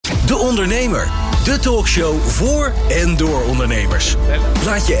De Ondernemer. De talkshow voor en door ondernemers.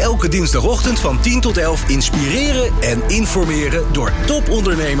 Laat je elke dinsdagochtend van 10 tot 11 inspireren en informeren door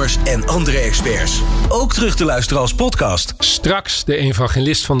topondernemers en andere experts. Ook terug te luisteren als podcast. Straks de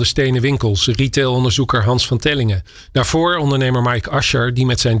evangelist van de stenen winkels, retailonderzoeker Hans van Tellingen. Daarvoor ondernemer Mike Ascher, die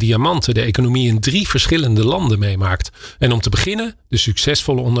met zijn diamanten de economie in 3 verschillende landen meemaakt. En om te beginnen de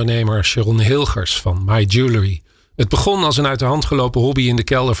succesvolle ondernemer Sharon Hilgers van My Jewelry. Het begon als een uit de hand gelopen hobby in de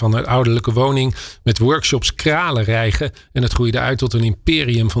kelder van een ouderlijke woning met workshops kralen rijgen en het groeide uit tot een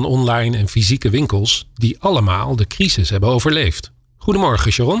imperium van online en fysieke winkels die allemaal de crisis hebben overleefd.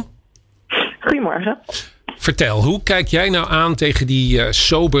 Goedemorgen Sharon. Goedemorgen. Vertel, hoe kijk jij nou aan tegen die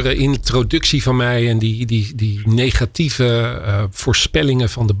sobere introductie van mij en die negatieve voorspellingen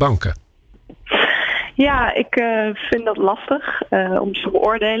van de banken? Ja, ik vind dat lastig om te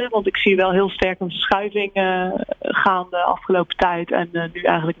beoordelen. Want ik zie wel heel sterk een verschuiving gaande de afgelopen tijd. En nu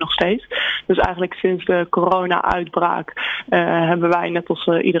eigenlijk nog steeds. Dus eigenlijk sinds de corona-uitbraak hebben wij net als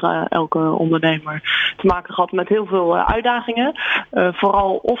elke ondernemer te maken gehad met heel veel uitdagingen.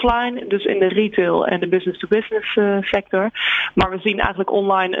 Vooral offline, dus in de retail en de business-to-business sector. Maar we zien eigenlijk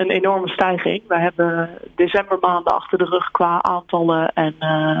online een enorme stijging. Wij hebben decembermaanden achter de rug qua aantallen. En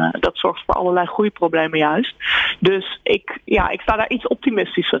dat zorgt voor allerlei groeiproblemen juist. Dus ik sta daar iets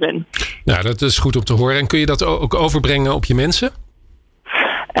optimistischer in. Nou, dat is goed om te horen. En kun je dat ook overbrengen op je mensen?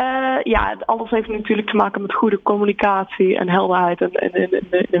 Ja, alles heeft natuurlijk te maken met goede communicatie en helderheid en in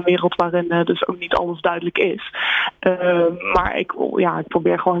een wereld waarin dus ook niet alles duidelijk is. Maar ik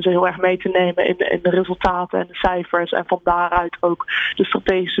probeer gewoon ze heel erg mee te nemen in de resultaten en de cijfers en van daaruit ook de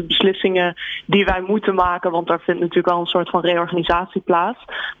strategische beslissingen die wij moeten maken, want daar vindt natuurlijk wel een soort van reorganisatie plaats.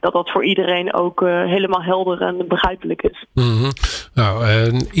 Dat voor iedereen ook helemaal helder en begrijpelijk is. Mm-hmm. Nou,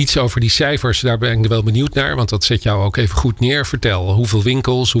 iets over die cijfers, daar ben ik wel benieuwd naar, want dat zet jou ook even goed neer. Vertel, hoeveel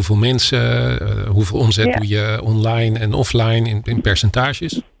winkels, hoeveel mensen, hoeveel omzet doe je online en offline in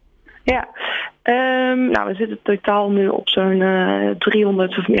percentages? Ja, we zitten totaal nu op zo'n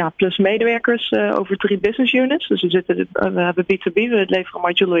 300 plus medewerkers over 3 business units. Dus we hebben B2B, we leveren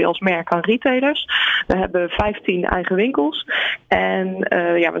My Jewelry als merk aan retailers. We hebben 15 eigen winkels. En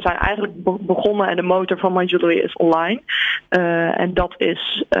we zijn eigenlijk begonnen en de motor van My Jewelry is online. En dat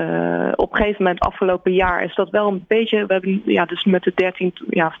is op een gegeven moment afgelopen jaar is dat wel een beetje, we hebben dus met de 13,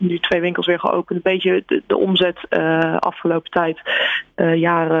 nu 2 winkels weer geopend, een beetje de omzet afgelopen tijd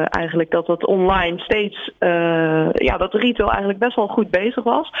jaren eigenlijk dat online steeds dat retail eigenlijk best wel goed bezig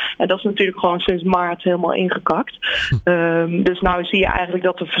was. En dat is natuurlijk gewoon sinds maart helemaal ingekakt. Dus nou zie je eigenlijk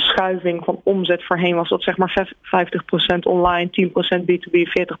dat de verschuiving van omzet voorheen was dat zeg maar 50% online, 10% B2B,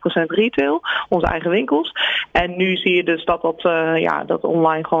 40% retail, onze eigen winkels. En nu zie je dus dat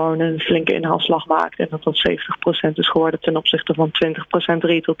online gewoon een flinke inhaalslag maakt en dat 70% is geworden ten opzichte van 20%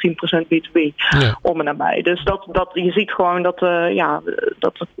 retail, 10% B2B om en nabij. Dus je ziet gewoon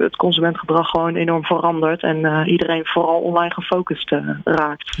dat het consumentgedrag gewoon enorm verandert en iedereen vooral online gefocust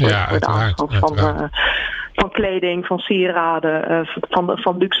raakt. Ja, uiteraard. Van kleding, van sieraden,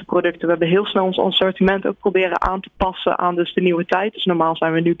 van luxe producten. We hebben heel snel ons assortiment ook proberen aan te passen aan dus de nieuwe tijd. Dus normaal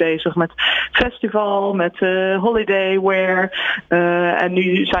zijn we nu bezig met festival, met holiday wear. En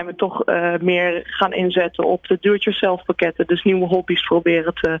nu zijn we toch meer gaan inzetten op de do-it-yourself pakketten. Dus nieuwe hobby's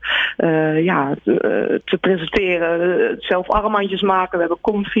proberen te presenteren. Zelf armbandjes maken. We hebben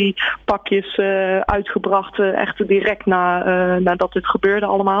comfy pakjes uitgebracht. Echt direct nadat dit gebeurde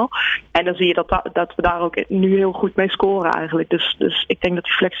allemaal. En dan zie je dat we daar ook nu heel goed mee scoren eigenlijk. Dus ik denk dat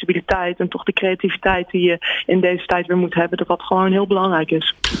die flexibiliteit en toch de creativiteit die je in deze tijd weer moet hebben, dat gewoon heel belangrijk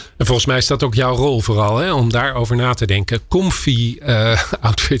is. En volgens mij is dat ook jouw rol vooral, hè? Om daarover na te denken. Comfy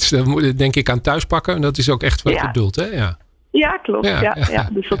outfits, daar denk ik aan thuispakken. En dat is ook echt wat je bedoelt, hè? Ja. Ja, klopt. Ja.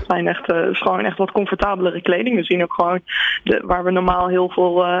 Dus dat zijn is gewoon echt wat comfortabelere kleding. We zien ook gewoon waar we normaal heel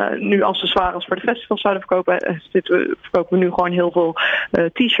veel nu accessoires voor de festivals zouden verkopen, verkopen we nu gewoon heel veel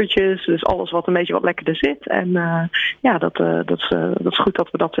t-shirtjes. Dus alles wat een beetje wat lekkerder zit. En dat is goed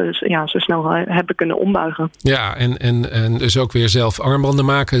dat we dat zo snel hebben kunnen ombuigen. Ja, en dus ook weer zelf armbanden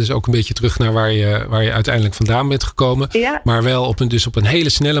maken. Dus ook een beetje terug naar waar je uiteindelijk vandaan bent gekomen. Ja. Maar wel op een hele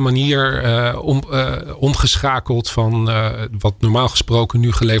snelle manier omgeschakeld van wat normaal gesproken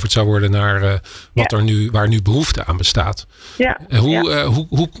nu geleverd zou worden naar waar nu behoefte aan bestaat. Ja.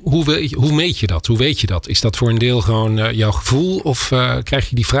 Hoe meet je dat? Hoe weet je dat? Is dat voor een deel gewoon jouw gevoel of krijg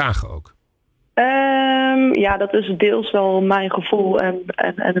je die vragen ook? Ja, dat is deels wel mijn gevoel en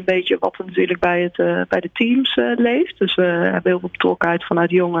een beetje wat er natuurlijk bij de teams leeft. Dus we hebben heel veel betrokkenheid vanuit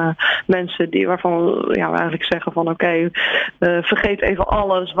jonge mensen waarvan we eigenlijk zeggen van oké, vergeet even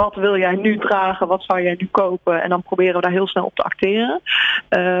alles. Wat wil jij nu dragen? Wat zou jij nu kopen? En dan proberen we daar heel snel op te acteren.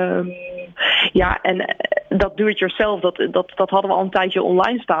 En dat do-it-yourself, dat hadden we al een tijdje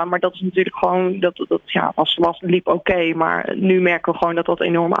online staan. Maar dat is natuurlijk gewoon, liep oké. Maar nu merken we gewoon dat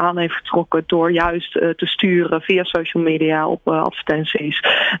enorm aan heeft getrokken door juist te sturen via social media op advertenties.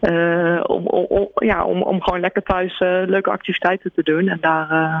 Om gewoon lekker thuis leuke activiteiten te doen. En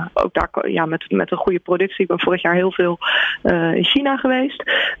met een goede productie. Ik ben vorig jaar heel veel in China geweest.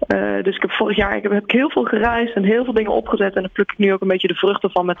 Dus ik heb vorig jaar heb ik heel veel gereisd en heel veel dingen opgezet. En daar pluk ik nu ook een beetje de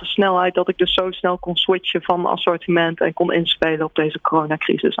vruchten van met de snelheid dat ik dus zo snel kon switchen van assortiment en kon inspelen op deze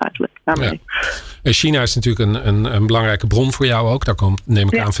coronacrisis eigenlijk. Daarmee. Ja. China is natuurlijk een belangrijke bron voor jou ook. Daar komt, neem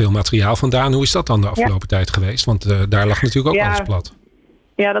ik aan, veel materiaal vandaan. Hoe is dat dan de afgelopen tijd geweest? Want daar lag natuurlijk ook alles plat.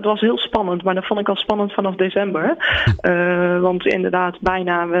 Ja, dat was heel spannend, maar dat vond ik al spannend vanaf december. Want inderdaad,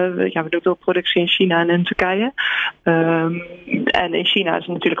 bijna, we doen veel productie in China en in Turkije. En in China is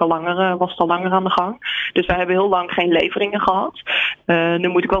het natuurlijk was het al langer aan de gang. Dus wij hebben heel lang geen leveringen gehad. Nu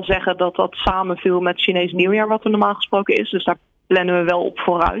moet ik wel zeggen dat samenviel met het Chinees nieuwjaar, wat er normaal gesproken is. Dus daar plannen we wel op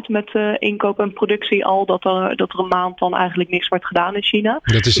vooruit met inkoop en productie al. Dat er een maand dan eigenlijk niks wordt gedaan in China.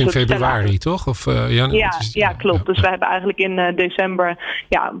 Dat is in februari, toch? Of, klopt. Dus we hebben eigenlijk in december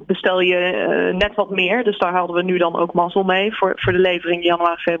bestel je net wat meer. Dus daar hadden we nu dan ook mazzel mee voor de levering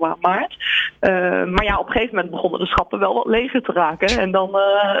januari, februari, maart. Maar op een gegeven moment begonnen de schappen wel wat leger te raken. En dan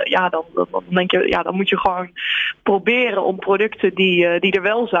denk je, dan moet je gewoon proberen om producten die er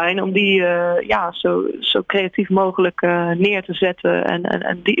wel zijn, om die zo creatief mogelijk neer te zetten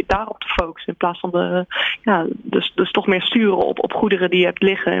en die daarop te focussen in plaats van dus toch meer sturen op goederen die je hebt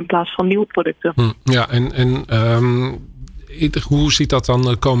liggen in plaats van nieuwe producten. Hoe ziet dat dan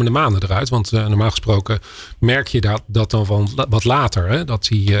de komende maanden eruit? Want normaal gesproken merk je dat dan van wat later, hè? Dat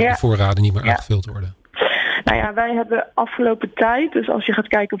die voorraden niet meer aangevuld worden. Wij hebben afgelopen tijd, dus als je gaat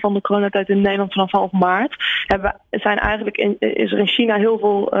kijken van de coronatijd in Nederland vanaf half maart, is er in China heel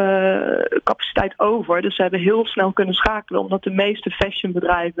veel capaciteit over. Dus ze hebben heel snel kunnen schakelen, omdat de meeste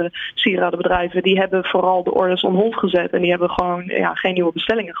fashionbedrijven, sieradenbedrijven, die hebben vooral de orders on hold gezet en die hebben gewoon geen nieuwe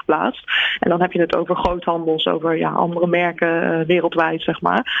bestellingen geplaatst. En dan heb je het over groothandels, over andere merken wereldwijd, zeg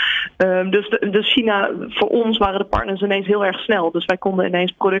maar. Dus China, voor ons waren de partners ineens heel erg snel. Dus wij konden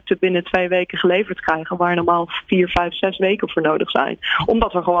ineens producten binnen 2 weken geleverd krijgen, waar normaal 4, 5, 6 weken voor nodig zijn.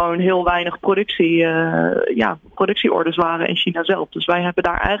 Omdat er gewoon heel weinig productieorders waren in China zelf. Dus wij hebben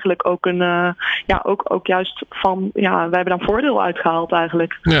daar eigenlijk ook ook juist van, wij hebben daar een voordeel uitgehaald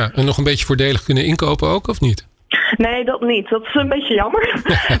eigenlijk. Ja, en nog een beetje voordelig kunnen inkopen ook, of niet? Nee, dat niet. Dat is een beetje jammer.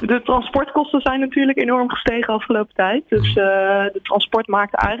 De transportkosten zijn natuurlijk enorm gestegen afgelopen tijd. Dus de transport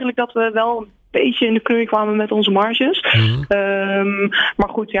maakte eigenlijk dat we wel beetje in de knoei kwamen met onze marges. Maar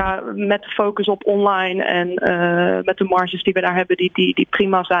goed, met de focus op online en met de marges die we daar hebben, die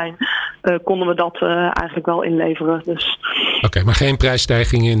prima zijn, konden we dat eigenlijk wel inleveren. Dus. Oké, maar geen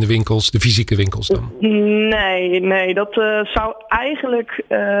prijsstijgingen in de winkels, de fysieke winkels dan? Nee, dat zou eigenlijk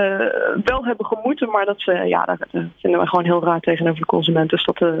wel hebben gemoeten, maar dat vinden we gewoon heel raar tegenover de consument. Dus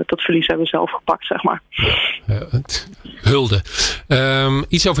dat verlies hebben we zelf gepakt, zeg maar. Hulde.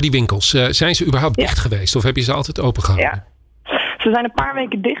 Iets over die winkels. Zijn ze überhaupt dicht geweest of heb je ze altijd open gehouden? Ja. Ze zijn een paar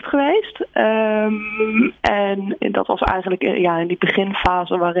weken dicht geweest. En dat was eigenlijk in die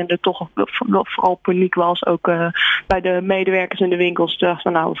beginfase waarin er toch vooral paniek was. Ook bij de medewerkers in de winkels. We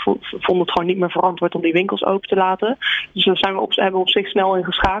vonden het gewoon niet meer verantwoord om die winkels open te laten. Dus daar hebben we op zich snel in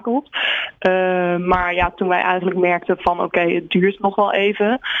geschakeld. Maar toen wij eigenlijk merkten van het duurt nog wel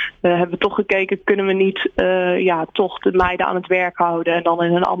even. Hebben we toch gekeken, kunnen we niet toch de meiden aan het werk houden. En dan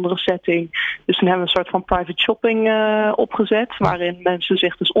in een andere setting. Dus toen hebben we een soort van private shopping opgezet. Waarin mensen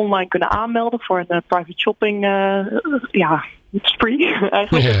zich dus online kunnen aanmelden voor een private shopping spree,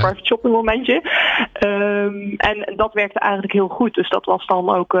 eigenlijk een private shopping momentje. En dat werkte eigenlijk heel goed. Dus dat was dan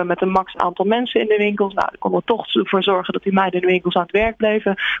ook met een max aantal mensen in de winkels. Daar konden we toch voor zorgen dat die meiden in de winkels aan het werk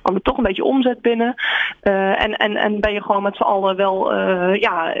bleven. Kwam er toch een beetje omzet binnen. En ben je gewoon met z'n allen wel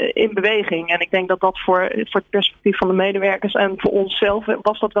in beweging. En ik denk dat voor het perspectief van de medewerkers en voor onszelf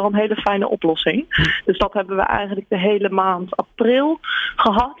was dat wel een hele fijne oplossing. Dus dat hebben we eigenlijk de hele maand april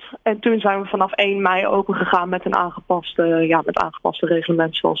gehad. En toen zijn we vanaf 1 mei open gegaan met een aangepaste met aangepaste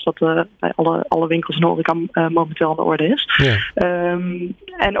reglementen zoals dat bij alle winkels en horeca momenteel aan de orde is. Ja.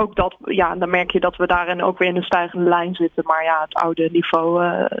 En ook dat, dan merk je dat we daarin ook weer in een stijgende lijn zitten. Maar het oude niveau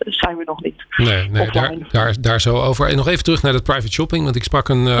zijn we nog niet. Nee, daar zo over. En nog even terug naar dat private shopping. Want ik sprak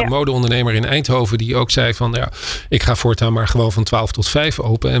een modeondernemer in Eindhoven die ook zei van ik ga voortaan maar gewoon van 12 tot 5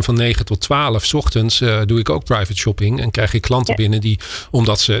 open. En van 9 tot 12 's ochtends doe ik ook private shopping. En krijg ik klanten binnen die,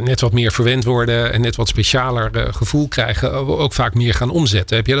 omdat ze net wat meer verwend worden en net wat specialer gevoel krijgen, ook vaak meer gaan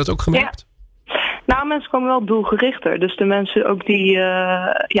omzetten. Heb jij dat ook gemerkt? Nou, mensen komen wel doelgerichter. Dus de mensen ook die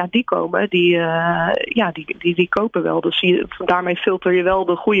komen, die kopen wel. Dus daarmee filter je wel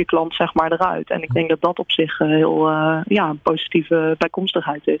de goede klant zeg maar eruit. En ik denk dat dat op zich heel een positieve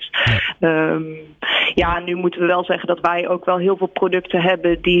bijkomstigheid is. Ja. Nu moeten we wel zeggen dat wij ook wel heel veel producten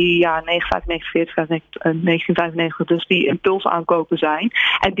hebben die 1995, dus die impuls aankopen zijn.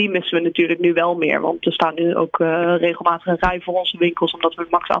 En die missen we natuurlijk nu wel meer. Want er staan nu ook regelmatig een rij voor onze winkels, omdat we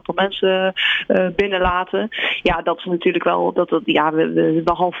het max aantal mensen binnenlaten. Ja, dat is natuurlijk wel we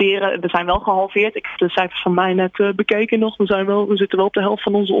halveren. We zijn wel gehalveerd. Ik heb de cijfers van mij net bekeken nog. We zitten wel op de helft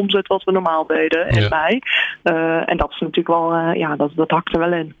van onze omzet wat we normaal deden in mei. En dat is natuurlijk wel, dat hakt er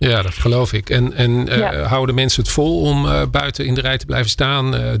wel in. Ja, dat geloof ik. En houden mensen het vol om buiten in de rij te blijven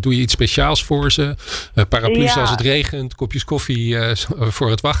staan? Doe je iets speciaals voor ze? Paraplu's als het regent, kopjes koffie voor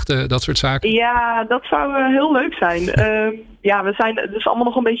het wachten, dat soort zaken? Ja, dat zou heel leuk zijn. We zijn dus allemaal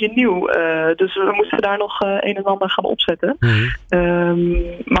nog een beetje nieuw. Dus we moeten daar nog een en ander gaan opzetten.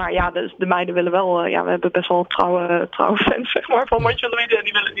 Maar de meiden willen wel... we hebben best wel trouwe fans zeg maar, van Marjolein. En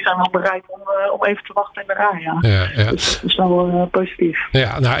die zijn wel bereid om even te wachten in de rij. Ja. Dus dat is wel positief.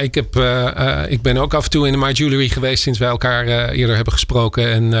 Ja, nou, ik ben ook af en toe in de My Jewelry geweest sinds wij elkaar eerder hebben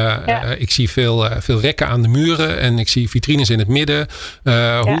gesproken. En ik zie veel rekken aan de muren. En ik zie vitrines in het midden.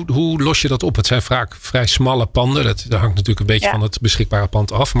 Hoe los je dat op? Het zijn vaak vrij smalle panden. Dat hangt natuurlijk een beetje van het beschikbare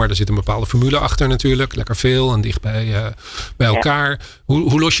pand af. Maar er zit een bepaalde formule achter natuurlijk. Lekker veel en dicht bij elkaar.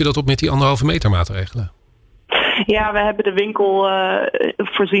 Hoe los je dat op met die 1,5 meter maatregelen? Ja, we hebben de winkel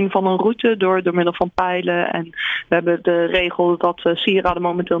voorzien van een route door middel van pijlen. En we hebben de regel dat sieraden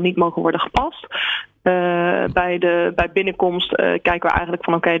momenteel niet mogen worden gepast. Bij binnenkomst kijken we eigenlijk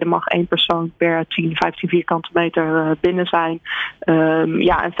van er mag 1 persoon per 10, 15 vierkante meter binnen zijn.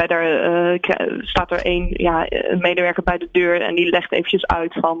 En verder staat er een medewerker bij de deur en die legt eventjes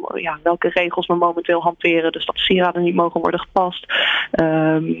uit van welke regels we momenteel hanteren. Dus dat de sieraden niet mogen worden gepast.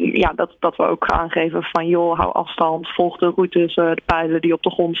 Dat we ook aangeven van hou afstand, volg de routes, de pijlen die op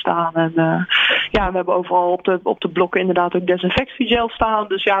de grond staan. En we hebben overal op de blokken inderdaad ook desinfectiegel staan.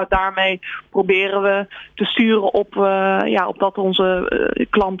 Dus daarmee proberen we te sturen op dat onze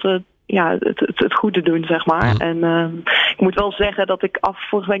klanten het goede doen, zeg maar. En ik moet wel zeggen dat ik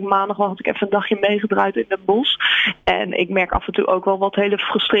vorige week maandag had ik even een dagje meegedraaid in het bos. En ik merk af en toe ook wel wat hele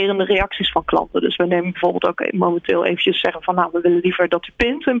frustrerende reacties van klanten. Dus we nemen bijvoorbeeld ook momenteel eventjes zeggen van we willen liever dat u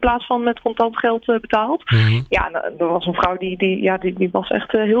pint in plaats van met contant geld betaalt. Er was een vrouw die was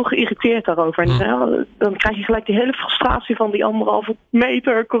echt heel geïrriteerd daarover. En dan krijg je gelijk die hele frustratie van die 1,5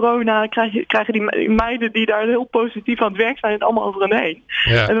 meter corona. Krijgen die meiden die daar heel positief aan het werk zijn het allemaal over hen heen.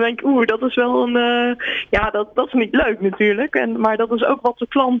 Ja. En dan denk ik, dat is wel dat is niet leuk natuurlijk. Maar dat is ook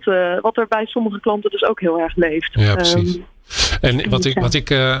wat er bij sommige klanten dus ook heel erg leeft. Ja, precies. En wat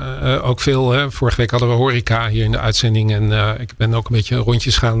ik ook veel... vorige week hadden we horeca hier in de uitzending. En ik ben ook een beetje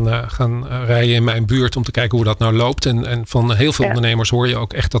rondjes gaan rijden in mijn buurt om te kijken hoe dat nou loopt. En van heel veel ondernemers hoor je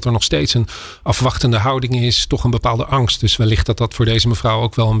ook echt dat er nog steeds een afwachtende houding is. Toch een bepaalde angst. Dus wellicht dat voor deze mevrouw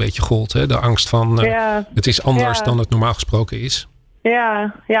ook wel een beetje gold. Hè? De angst van het is anders dan het normaal gesproken is.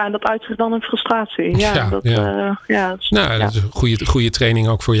 En dat uitzicht dan in frustratie. Dat is een goede training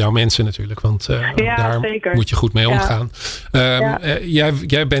ook voor jouw mensen natuurlijk. Want daar zeker. Moet je goed mee omgaan.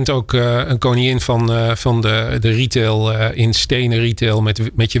 Jij bent ook een koningin van de retail in stenen retail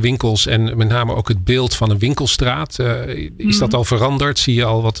met je winkels. En met name ook het beeld van een winkelstraat. Is dat al veranderd? Zie je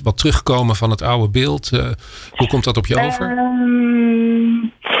al wat terugkomen van het oude beeld? Hoe komt dat op je over?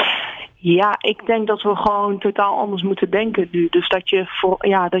 Ja, ik denk dat we gewoon totaal anders moeten denken nu. Dus dat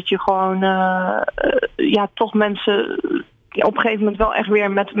je gewoon toch mensen op een gegeven moment wel echt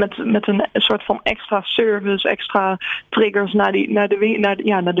weer met een soort van extra service, extra triggers naar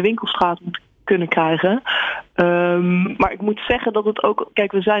de winkelstraat moet kunnen krijgen. Maar ik moet zeggen dat het ook...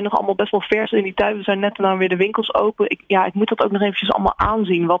 Kijk, we zijn nog allemaal best wel vers in die tijd. We zijn net nou weer de winkels open. Ik moet dat ook nog eventjes allemaal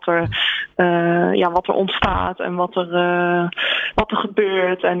aanzien. Wat er ontstaat en wat er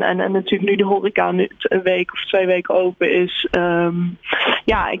gebeurt. En natuurlijk nu de horeca nu een week of 2 weken open is.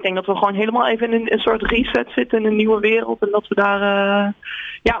 ik denk dat we gewoon helemaal even in een soort reset zitten in een nieuwe wereld. En dat we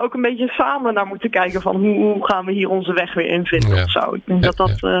daar ook een beetje samen naar moeten kijken van hoe gaan we hier onze weg weer in vinden of zo. Ik denk dat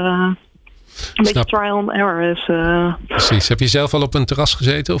een beetje trial and error is. Precies. Heb je zelf al op een terras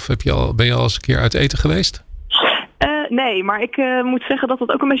gezeten of ben je al eens een keer uit eten geweest? Nee, maar ik moet zeggen dat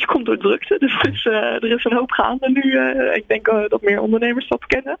het ook een beetje komt door drukte. Dus er is een hoop gaande nu. Ik denk dat meer ondernemers dat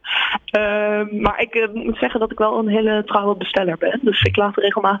kennen. Maar ik moet zeggen dat ik wel een hele trouwe besteller ben. Dus ik laat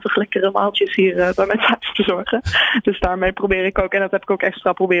regelmatig lekkere maaltjes hier bij mij thuis bezorgen. Dus daarmee probeer ik ook, en dat heb ik ook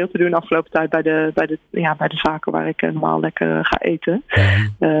extra proberen te doen de afgelopen tijd bij de zaken waar ik normaal lekker ga eten.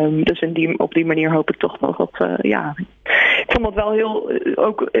 Dus op die manier hoop ik toch wel dat, ik vond het wel heel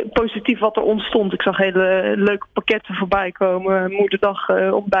ook positief wat er ontstond. Ik zag hele leuke pakketten voorbij komen, moederdag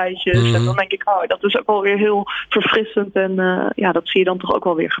ontbijtjes. En dan denk ik, dat is ook wel weer heel verfrissend. En dat zie je dan toch ook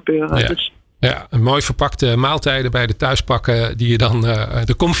wel weer gebeuren. Ja. Dus. Ja, een mooi verpakte maaltijden bij de thuispakken die je dan,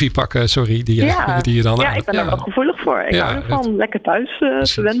 de comfy-pakken, die je dan... Ja, ik ben er wel gevoelig voor. Ik hou ervan. Lekker thuis,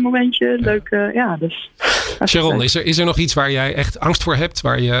 verwendmomentje, leuk. Dus, Sharon, is er nog iets waar jij echt angst voor hebt,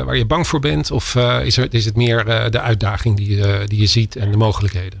 waar je bang voor bent? Of is het meer de uitdaging die je ziet en de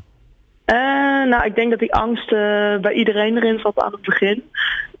mogelijkheden? Ik denk dat die angst bij iedereen erin zat aan het begin.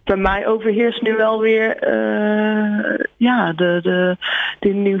 Bij mij overheerst nu wel weer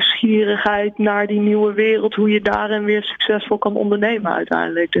de nieuwsgierigheid naar die nieuwe wereld. Hoe je daarin weer succesvol kan ondernemen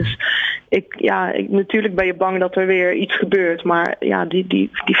uiteindelijk. Dus natuurlijk ben je bang dat er weer iets gebeurt. Maar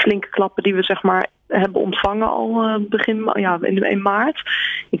die flinke klappen die we zeg maar hebben ontvangen al in maart.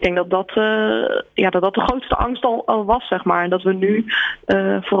 Ik denk dat de grootste angst al was, zeg maar. En dat we nu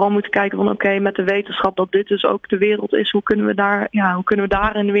vooral moeten kijken van oké, met de wetenschap dat dit dus ook de wereld is. Hoe kunnen we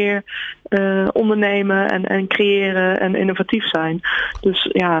daarin weer ondernemen en creëren en innovatief zijn. Dus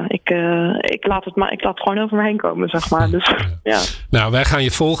ik laat het gewoon over me heen komen, zeg maar. Dus, Nou, wij gaan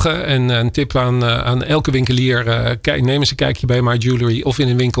je volgen en een tip aan elke winkelier. Neem eens een kijkje bij My Jewelry of in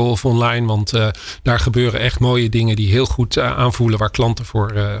een winkel of online, want daar gebeuren echt mooie dingen die heel goed aanvoelen waar klanten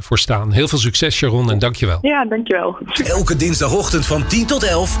voor staan. Heel veel succes, Sharon, en dankjewel. Ja, dankjewel. Elke dinsdagochtend van 10 tot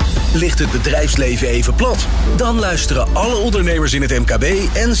 11 ligt het bedrijfsleven even plat. Dan luisteren alle ondernemers in het MKB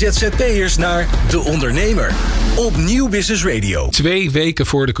en ZZP'ers naar De Ondernemer op Nieuw Business Radio. 2 weken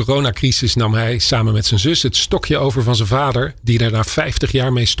voor de coronacrisis nam hij samen met zijn zus het stokje over van zijn vader, die er na 50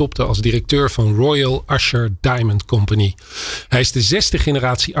 jaar mee stopte als directeur van Royal Usher Diamond Company. Hij is de 6e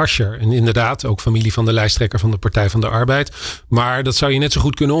generatie Usher en inderdaad ook familie van de lijsttrekker van de Partij van de Arbeid. Maar dat zou je net zo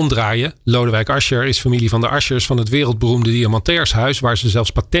goed kunnen omdraaien. Lodewijk Usher is familie van de Ushers van het wereldberoemde diamantairshuis, waar ze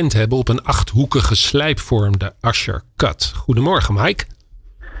zelfs patent hebben op een 8-hoekige slijpvorm, de Usher Cut. Goedemorgen, Mike.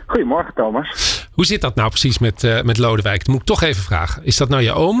 Goedemorgen, Thomas. Hoe zit dat nou precies met Lodewijk? Dat moet ik toch even vragen. Is dat nou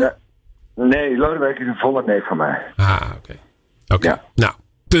je oom? Ja. Nee, Lodewijk is een volle neef van mij. Ah, oké. Ja. Nou,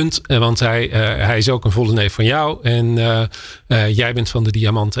 punt. Want hij is ook een volle neef van jou. En jij bent van de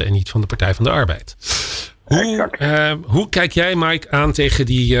diamanten en niet van de Partij van de Arbeid. Hoe kijk jij, Mike, aan tegen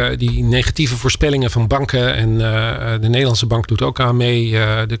die negatieve voorspellingen van banken? En de Nederlandse bank doet ook aan mee.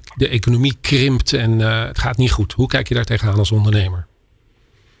 De economie krimpt en het gaat niet goed. Hoe kijk je daar tegenaan als ondernemer?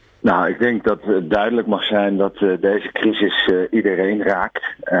 Nou, ik denk dat het duidelijk mag zijn dat deze crisis iedereen raakt.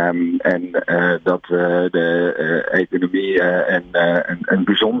 En dat de economie een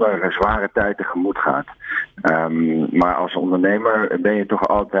bijzonder zware tijd tegemoet gaat. Maar als ondernemer ben je toch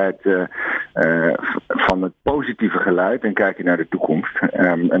altijd van het positieve geluid en kijk je naar de toekomst.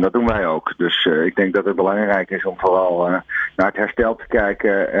 En dat doen wij ook. Dus ik denk dat het belangrijk is om vooral naar het herstel te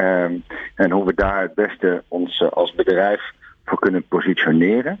kijken. En hoe we daar het beste ons als bedrijf voor kunnen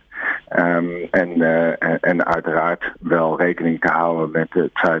positioneren. En uiteraard wel rekening te houden met het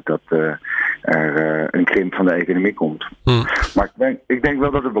feit dat er een krimp van de economie komt. Maar ik denk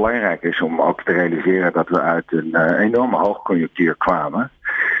wel dat het belangrijk is om ook te realiseren dat we uit een enorme hoogconjunctuur kwamen.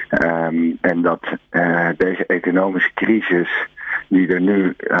 En dat deze economische crisis die er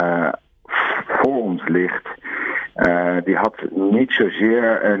nu voor ons ligt, die had niet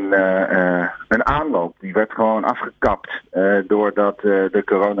zozeer een aanloop. Die werd gewoon afgekapt doordat de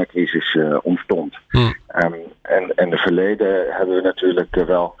coronacrisis ontstond. En in het verleden hebben we natuurlijk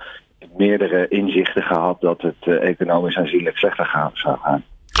wel meerdere inzichten gehad dat het economisch aanzienlijk slechter zou gaan.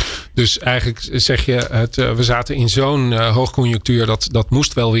 Dus eigenlijk zeg je, we zaten in zo'n hoogconjunctuur dat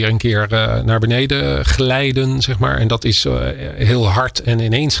moest wel weer een keer naar beneden glijden, zeg maar. En dat is heel hard en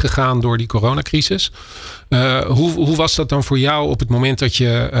ineens gegaan door die coronacrisis. Hoe was dat dan voor jou op het moment dat je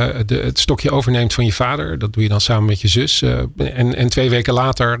het stokje overneemt van je vader? Dat doe je dan samen met je zus. En 2 weken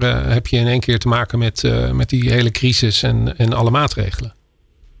later heb je in één keer te maken met die hele crisis en alle maatregelen.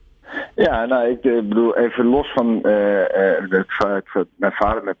 Ja, nou, ik bedoel, even los van het feit dat mijn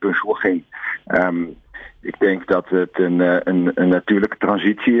vader met pensioen ging. Ik denk dat het een natuurlijke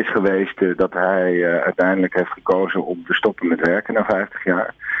transitie is geweest. Dat hij uiteindelijk heeft gekozen om te stoppen met werken na 50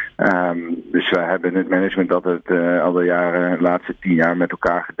 jaar. Dus wij hebben het management altijd al de laatste 10 jaar met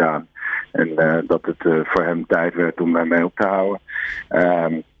elkaar gedaan. En dat het voor hem tijd werd om mee op te houden.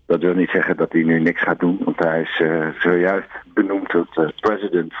 Dat wil niet zeggen dat hij nu niks gaat doen. Want hij is zojuist benoemd tot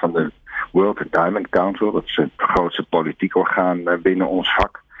president van de World Diamond Council. Dat is het grootste politiek orgaan binnen ons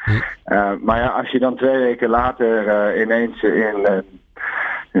vak. Maar ja, als je dan 2 weken later ineens in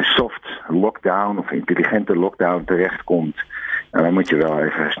een soft lockdown of intelligente lockdown terechtkomt, dan moet je wel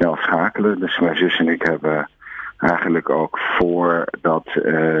even snel schakelen. Dus mijn zus en ik hebben eigenlijk ook voordat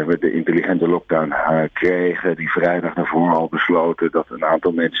we de intelligente lockdown kregen, die vrijdag daarvoor al besloten dat een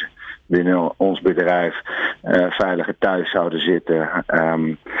aantal mensen binnen ons bedrijf veiliger thuis zouden zitten.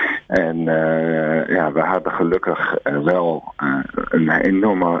 We hadden gelukkig wel een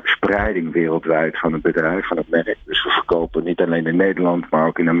enorme spreiding wereldwijd van het bedrijf, van het merk. Dus we verkopen niet alleen in Nederland, maar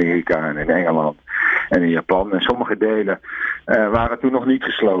ook in Amerika en in Engeland en in Japan. En sommige delen waren toen nog niet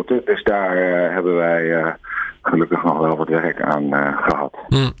gesloten. Dus daar hebben wij gelukkig nog wel wat werk aan gehad.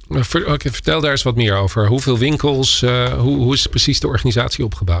 Vertel daar eens wat meer over. Hoeveel winkels, hoe is precies de organisatie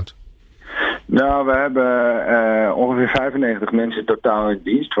opgebouwd? Nou, we hebben ongeveer 95 mensen totaal in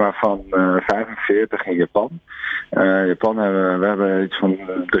dienst, waarvan 45 in Japan. We hebben iets van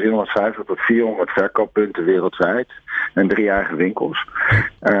 350 tot 400 verkooppunten wereldwijd en 3 eigen winkels.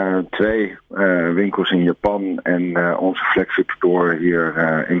 2 winkels in Japan en onze flagship store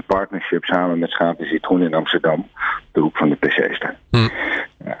hier in partnership samen met Schaap en Citroen in Amsterdam, op de hoek van de PC-stand.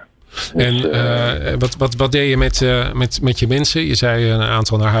 Ja. Dus, en wat deed je met je mensen? Je zei een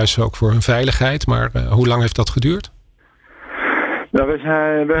aantal naar huis ook voor hun veiligheid, maar hoe lang heeft dat geduurd? Nou,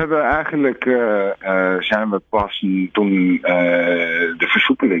 we hebben eigenlijk zijn we pas toen de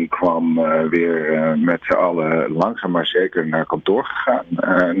versoepeling kwam weer met z'n allen langzaam maar zeker naar kantoor gegaan.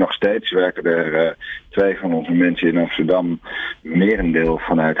 Nog steeds werken er 2 van onze mensen in Amsterdam merendeel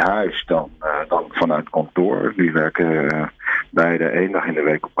vanuit huis dan vanuit kantoor. Die werken beide 1 dag in de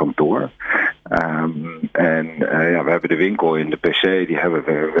week op kantoor. We hebben de winkel in de PC, die hebben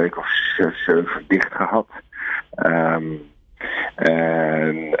we een week of 6, 7 dicht gehad.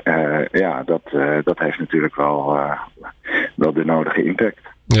 Dat heeft natuurlijk wel de nodige impact.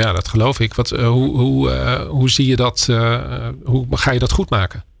 Ja, dat geloof ik. Hoe zie je dat? Hoe ga je dat goed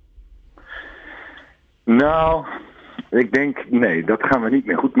maken? Nou, ik denk, nee, dat gaan we niet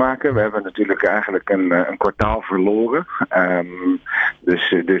meer goed maken. We hebben natuurlijk eigenlijk een kwartaal verloren.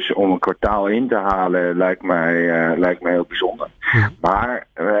 Dus om een kwartaal in te halen lijkt mij heel bijzonder. Maar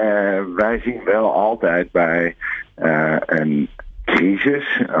wij zien wel altijd bij een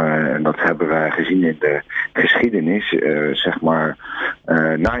crisis, en dat hebben wij gezien in de geschiedenis, zeg maar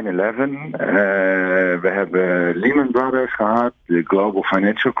 9/11. We hebben Lehman Brothers gehad, de Global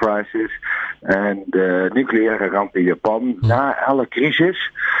Financial Crisis en de nucleaire ramp in Japan. Na alle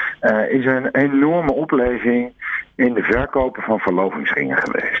crisis is er een enorme opleving in de verkopen van verlovingsringen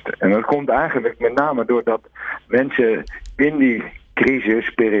geweest. En dat komt eigenlijk met name doordat mensen in die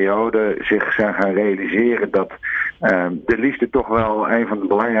crisisperiode zich zijn gaan realiseren dat de liefde toch wel een van de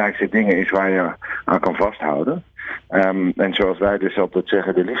belangrijkste dingen is waar je aan kan vasthouden. En zoals wij dus altijd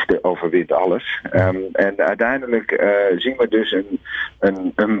zeggen, de liefde overwint alles. En uiteindelijk zien we dus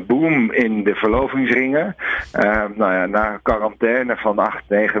een boom in de verlovingsringen. Na quarantaine van 8,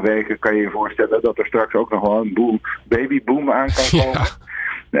 9 weken kan je je voorstellen dat er straks ook nog wel een babyboom aan kan komen.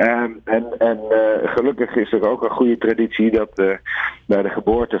 Ja. Gelukkig is er ook een goede traditie dat bij de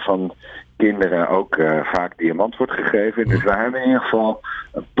geboorte van kinderen ook vaak diamant wordt gegeven. Dus wij hebben in ieder geval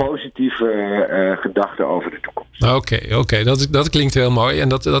een positieve gedachte over de toekomst. Oké. Dat klinkt heel mooi. En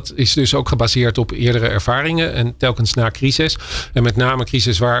dat is dus ook gebaseerd op eerdere ervaringen en telkens na crisis. En met name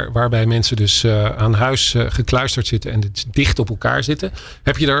crisis waarbij mensen dus aan huis gekluisterd zitten en dicht op elkaar zitten.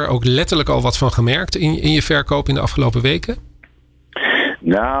 Heb je daar ook letterlijk al wat van gemerkt in je verkoop in de afgelopen weken?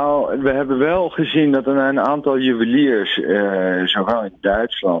 Nou, we hebben wel gezien dat er een aantal juweliers, zowel in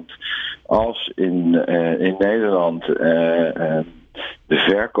Duitsland als in Nederland, de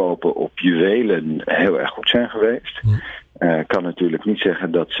verkopen op juwelen heel erg goed zijn geweest. Ik kan natuurlijk niet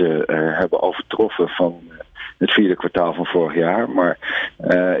zeggen dat ze hebben overtroffen van het 4e kwartaal van vorig jaar. Maar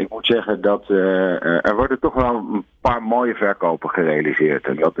ik moet zeggen dat er worden toch wel een paar mooie verkopen gerealiseerd.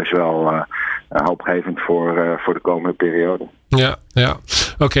 En dat is wel hoopgevend voor de komende periode. Ja.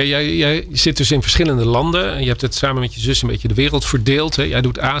 Oké, jij zit dus in verschillende landen. En je hebt het samen met je zus een beetje de wereld verdeeld. Hè? Jij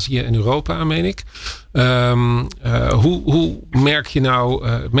doet Azië en Europa, meen ik. Hoe merk je nou,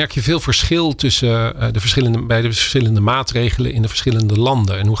 merk je veel verschil tussen bij de verschillende maatregelen in de verschillende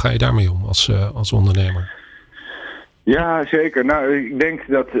landen? En hoe ga je daarmee om als ondernemer? Ja, zeker. Nou, ik denk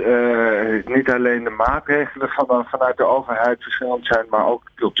dat niet alleen de maatregelen vanuit de overheid verschillend zijn, maar ook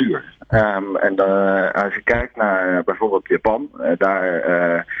de cultuur. En als je kijkt naar bijvoorbeeld Japan,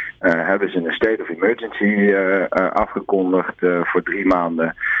 daar hebben ze een state of emergency afgekondigd voor 3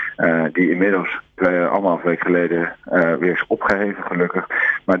 maanden. Die inmiddels 1,5 week geleden weer is opgeheven, gelukkig.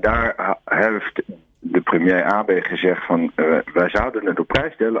 Maar daar heeft de premier AB gezegd van wij zouden het op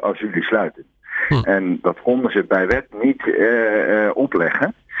prijs stellen als jullie sluiten. En dat konden ze bij wet niet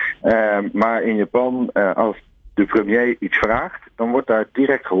opleggen. Maar in Japan, als de premier iets vraagt, dan wordt daar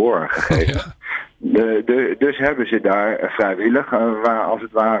direct gehoor aan gegeven. Ja. Dus hebben ze daar vrijwillig, als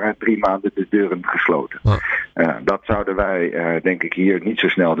het ware, 3 maanden de deuren gesloten. Dat zouden wij, denk ik, hier niet zo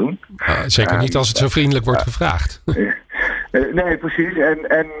snel doen. Zeker niet als het zo vriendelijk wordt gevraagd. Nee, precies.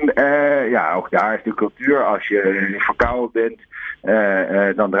 En ook daar is de cultuur. Als je verkouden bent,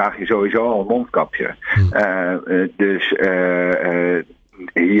 dan draag je sowieso al een mondkapje.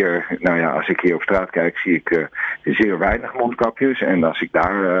 Hier, als ik hier op straat kijk, zie ik zeer weinig mondkapjes. En als ik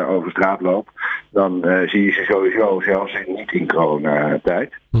daar over straat loop, dan zie je ze sowieso zelfs niet in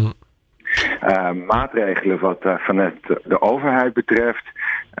coronatijd. Maatregelen wat vanuit de overheid betreft,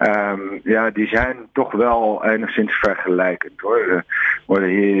 die zijn toch wel enigszins vergelijkend, hoor.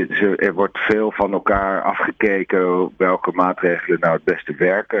 Er wordt veel van elkaar afgekeken welke maatregelen nou het beste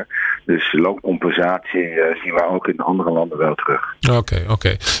werken. Dus loonscompensatie zien we ook in andere landen wel terug.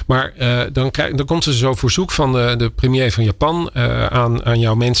 Oké. Maar dan komt er zo verzoek van de premier van Japan aan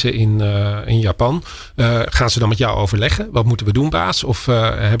jouw mensen in Japan. Gaan ze dan met jou overleggen? Wat moeten we doen, baas? Of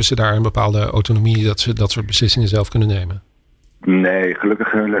hebben ze daar een bepaalde autonomie dat ze dat soort beslissingen zelf kunnen nemen? Nee,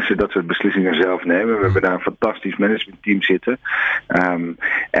 gelukkig willen ze dat soort beslissingen zelf nemen. We hebben daar een fantastisch managementteam zitten.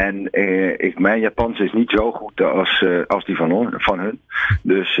 Mijn Japans is niet zo goed als die van hun.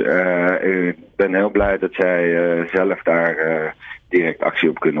 Dus ik ben heel blij dat zij zelf daar direct actie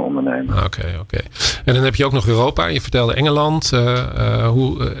op kunnen ondernemen. Oké. En dan heb je ook nog Europa. Je vertelde Engeland.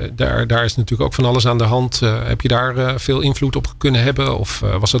 Daar is natuurlijk ook van alles aan de hand. Heb je daar veel invloed op kunnen hebben? Of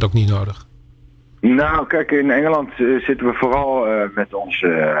was dat ook niet nodig? Nou, kijk, in Engeland zitten we vooral met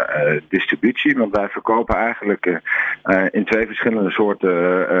onze distributie. Want wij verkopen eigenlijk in 2 verschillende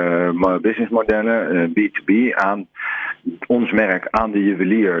soorten businessmodellen. B2B aan ons merk aan de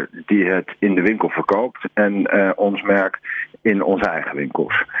juwelier die het in de winkel verkoopt. En ons merk in onze eigen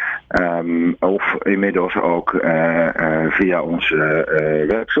winkels. Of inmiddels ook via onze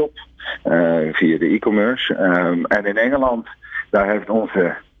webshop. Via de e-commerce. En in Engeland, daar heeft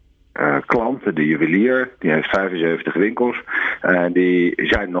onze klanten, de juwelier, die heeft 75 winkels. Die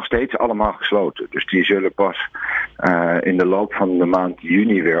zijn nog steeds allemaal gesloten. Dus die zullen pas in de loop van de maand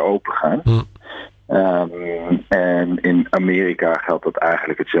juni weer open gaan. En in Amerika geldt dat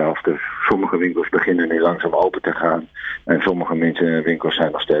eigenlijk hetzelfde. Sommige winkels beginnen nu langzaam open te gaan. En sommige winkels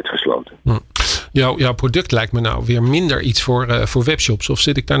zijn nog steeds gesloten. Jouw product lijkt me nou weer minder iets voor webshops. Of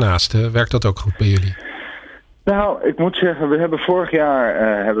zit ik daarnaast? Werkt dat ook goed bij jullie? Nou, ik moet zeggen, we hebben vorig jaar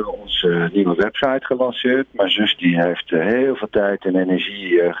hebben we onze nieuwe website gelanceerd. Mijn zus die heeft heel veel tijd en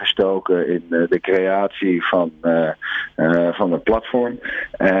energie gestoken in de creatie van het platform.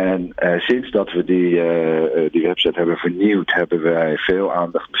 En sinds dat we die website hebben vernieuwd, hebben wij veel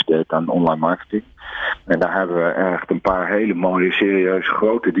aandacht besteed aan online marketing. En daar hebben we echt een paar hele mooie, serieuze,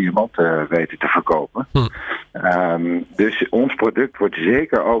 grote diamanten weten te verkopen. Dus ons product wordt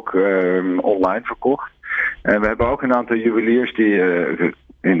zeker ook online verkocht. En we hebben ook een aantal juweliers die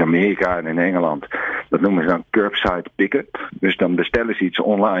in Amerika en in Engeland, dat noemen ze dan curbside pick-up. Dus dan bestellen ze iets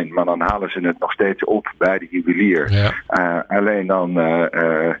online, maar dan halen ze het nog steeds op bij de juwelier. Ja. Alleen dan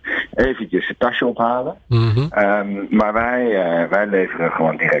eventjes het tasje ophalen. Maar wij leveren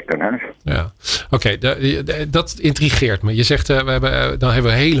gewoon direct aan huis. Ja. Oké, dat intrigeert me. Je zegt, dan hebben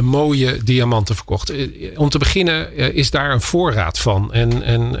we hele mooie diamanten verkocht. Om te beginnen, is daar een voorraad van?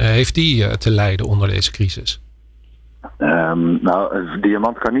 En heeft die te lijden onder deze crisis? Een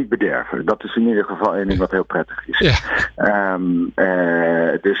diamant kan niet bederven. Dat is in ieder geval één ding wat heel prettig is. Ja.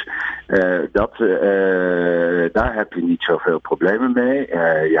 Daar heb je niet zoveel problemen mee.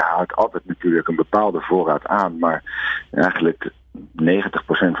 Je houdt altijd natuurlijk een bepaalde voorraad aan, maar eigenlijk 90%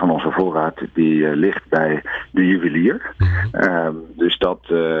 van onze voorraad die ligt bij de juwelier. Dus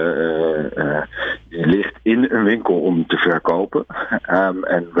ligt in een winkel om te verkopen.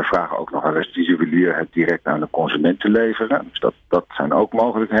 En we vragen ook nog wel eens de juwelier het direct aan de consument te leveren. Dus dat zijn ook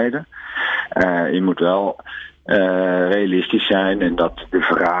mogelijkheden. Je moet wel realistisch zijn en dat de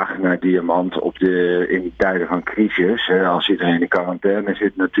vraag naar diamant in tijden van crisis, als iedereen in quarantaine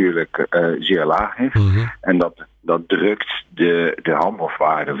zit, natuurlijk zeer laag is. Mm-hmm. En dat drukt de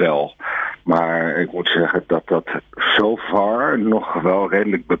handelswaarde wel. Maar ik moet zeggen dat so far nog wel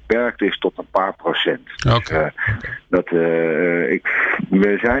redelijk beperkt is tot een paar procent. Okay.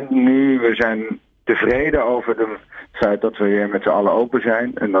 We zijn tevreden over het feit dat we weer met z'n allen open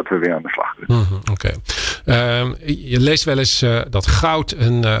zijn en dat we weer aan de slag kunnen. Mm-hmm, okay. Je leest wel eens dat goud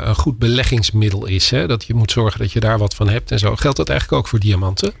een goed beleggingsmiddel is. Hè? Dat je moet zorgen dat je daar wat van hebt en zo. Geldt dat eigenlijk ook voor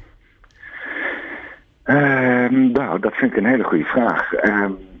diamanten? Dat vind ik een hele goede vraag.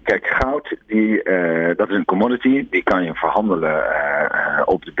 Kijk, goud, dat is een commodity. Die kan je verhandelen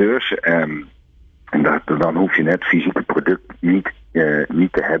op de beurs. En dan hoef je net fysieke product niet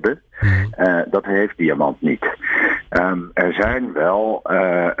te hebben. Dat heeft diamant niet. Er zijn wel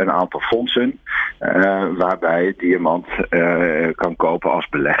een aantal fondsen waarbij je diamant kan kopen als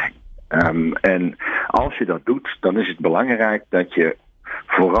belegging. En als je dat doet, dan is het belangrijk dat je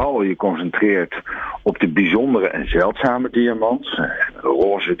vooral je concentreert op de bijzondere en zeldzame diamant,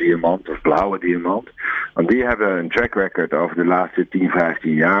 roze diamant of blauwe diamant. Want die hebben een track record over de laatste 10,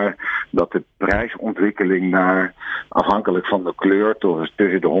 15 jaar dat de prijsontwikkeling naar, afhankelijk van de kleur,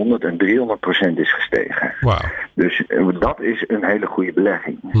 tussen de 100 en 300% is gestegen. Wow. Dus dat is een hele goede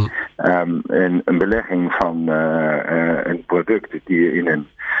belegging. En een belegging van een product die je in een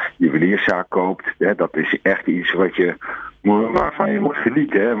juwelierszaak koopt, dat is echt iets waarvan je moet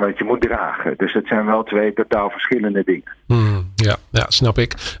genieten en wat je moet dragen. Dus het zijn wel twee totaal verschillende dingen. Ja, snap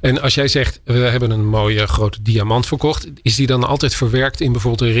ik. En als jij zegt, we hebben een mooie grote diamant verkocht, is die dan altijd verwerkt in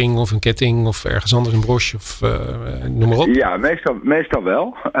bijvoorbeeld een ring of een ketting of ergens anders een broche of noem maar op? Ja, meestal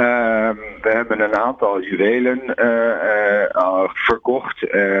wel. We hebben een aantal juwelen verkocht,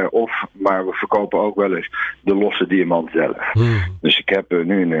 maar we verkopen ook wel eens de losse diamant zelf. Dus ik heb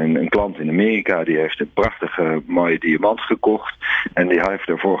nu een klant in Amerika, die heeft een prachtige mooie diamant gekocht en die heeft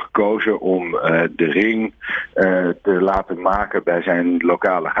ervoor gekozen om de ring te laten maken bij zijn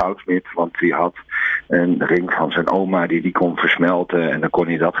lokale goudsmid, want die had een ring van zijn oma die kon versmelten en dan kon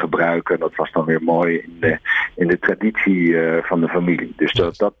hij dat gebruiken. Dat was dan weer mooi in de traditie van de familie. Dus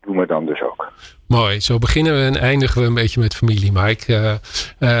dat doen we dan dus ook. Mooi, zo beginnen we en eindigen we een beetje met familie, Mike.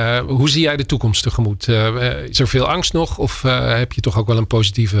 Hoe zie jij de toekomst tegemoet? Is er veel angst nog of heb je toch ook wel een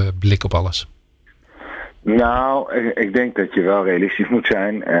positieve blik op alles? Nou, ik denk dat je wel realistisch moet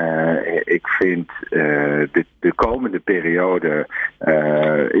zijn. Ik vind de komende periode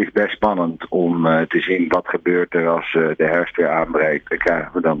is best spannend om te zien wat gebeurt er als de herfst weer aanbreekt.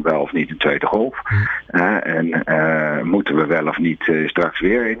 Krijgen we dan wel of niet een tweede golf? En moeten we wel of niet straks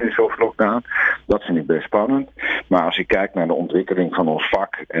weer in een soft lockdown? Dat vind ik best spannend. Maar als je kijkt naar de ontwikkeling van ons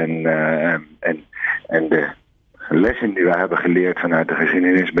vak en de lessen die we hebben geleerd vanuit de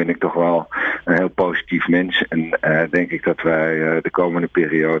geschiedenis, ben ik toch wel een heel positief mens. En denk ik dat wij de komende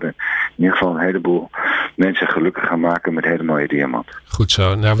periode in ieder geval een heleboel mensen gelukkig gaan maken met hele mooie diamanten. Goed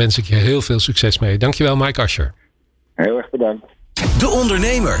zo. Nou wens ik je heel veel succes mee. Dankjewel, Mike Ascher. Heel erg bedankt. De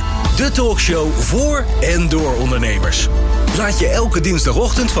Ondernemer, de talkshow voor en door ondernemers. Laat je elke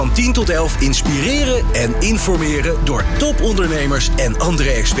dinsdagochtend van 10 tot 11 inspireren en informeren door topondernemers en andere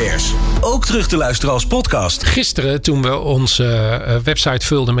experts. Ook terug te luisteren als podcast. Gisteren, toen we onze website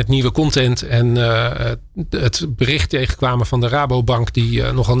vulden met nieuwe content en het bericht tegenkwamen van de Rabobank die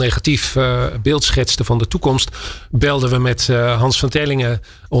nogal negatief beeld schetste van de toekomst, belden we met Hans van Tellingen,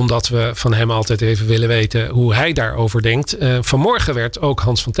 omdat we van hem altijd even willen weten hoe hij daarover denkt. Vanmorgen werd ook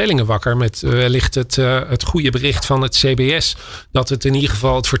Hans van Tellingen wakker met wellicht het goede bericht van het CBS. Dat het in ieder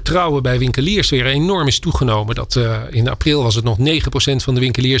geval het vertrouwen bij winkeliers weer enorm is toegenomen. Dat in april was het nog 9% van de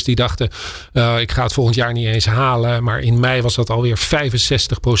winkeliers die dachten, ik ga het volgend jaar niet eens halen. Maar in mei was dat alweer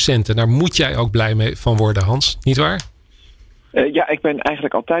 65%. En daar moet jij ook blij mee van worden, Hans. Niet waar? Ja, ik ben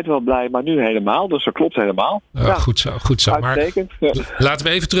eigenlijk altijd wel blij, maar nu helemaal. Dus dat klopt helemaal. Ja. Goed zo. Maar laten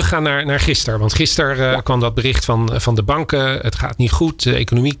we even teruggaan naar gisteren. Want gisteren kwam dat bericht van de banken. Het gaat niet goed. De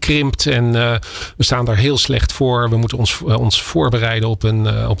economie krimpt. En we staan daar heel slecht voor. We moeten ons voorbereiden op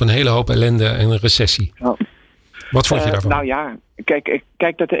een hele hoop ellende en een recessie. Ja. Wat vond je daarvan? Nou ja,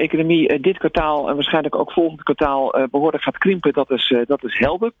 kijk dat de economie dit kwartaal en waarschijnlijk ook volgend kwartaal behoorlijk gaat krimpen. Dat is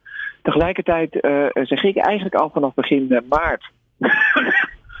helder. Tegelijkertijd zeg ik eigenlijk al vanaf begin maart.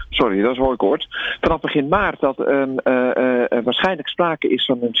 Sorry, dat is mooi kort. Vanaf begin maart dat waarschijnlijk sprake is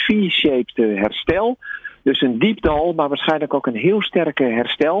van een V-shaped herstel. Dus een diep dal, maar waarschijnlijk ook een heel sterke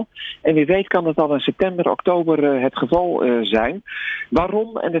herstel. En wie weet kan het al in september, oktober het geval zijn.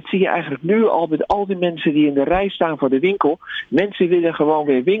 Waarom? En dat zie je eigenlijk nu al met al die mensen die in de rij staan voor de winkel. Mensen willen gewoon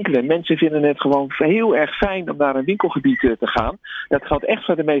weer winkelen. Mensen vinden het gewoon heel erg fijn om naar een winkelgebied te gaan. Dat geldt echt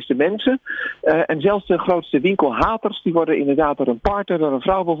voor de meeste mensen. En zelfs de grootste winkelhaters, die worden inderdaad door een partner, door een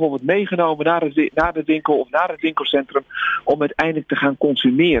vrouw bijvoorbeeld meegenomen naar de winkel of naar het winkelcentrum om uiteindelijk te gaan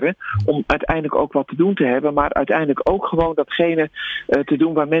consumeren. Om uiteindelijk ook wat te doen te hebben, maar uiteindelijk ook gewoon datgene te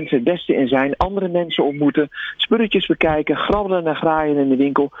doen waar mensen het beste in zijn. Andere mensen ontmoeten, spulletjes bekijken, grabbelen en graaien in de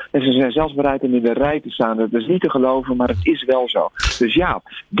winkel. En ze zijn zelfs bereid om in de rij te staan. Dat is niet te geloven, maar het is wel zo. Dus ja,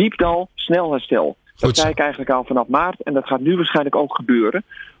 diep dal, snel herstel. Dat zei ik eigenlijk al vanaf maart en dat gaat nu waarschijnlijk ook gebeuren.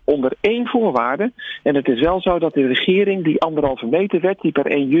 Onder één voorwaarde. En het is wel zo dat de regering die 1,5 meter wet, die per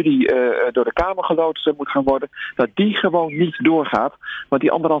 1 juli door de Kamer geloodst moet gaan worden, dat die gewoon niet doorgaat. Want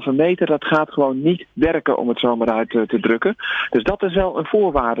die 1,5 meter, dat gaat gewoon niet werken, om het zo maar uit te drukken. Dus dat is wel een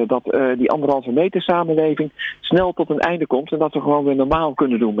voorwaarde, dat die 1,5 meter samenleving snel tot een einde komt en dat we gewoon weer normaal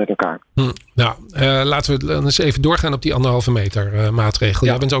kunnen doen met elkaar. Nou, laten we dan eens even doorgaan op die 1,5 meter maatregel.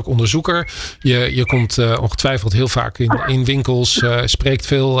 Ja. Jij bent ook onderzoeker. Je komt ongetwijfeld heel vaak in winkels, spreekt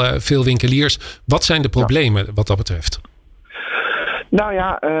veel winkeliers. Wat zijn de problemen wat dat betreft? Nou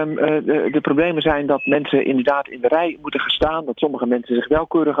ja, de problemen zijn dat mensen inderdaad in de rij moeten gaan staan. Dat sommige mensen zich wel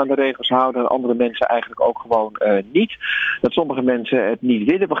keurig aan de regels houden en andere mensen eigenlijk ook gewoon niet. Dat sommige mensen het niet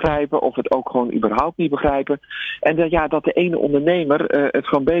willen begrijpen of het ook gewoon überhaupt niet begrijpen. En dat de ene ondernemer het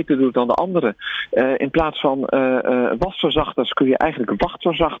gewoon beter doet dan de andere. In plaats van wasverzachters kun je eigenlijk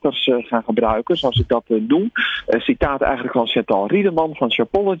wachtverzachters gaan gebruiken, zoals ik dat noem. Citaat eigenlijk van Chantal Riedeman van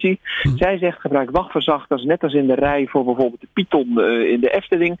Shopology. Zij zegt gebruik wachtverzachters net als in de rij voor bijvoorbeeld de Python in de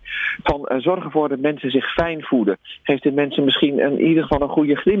Efteling, van zorg ervoor dat mensen zich fijn voelen. Geef de mensen misschien in ieder geval een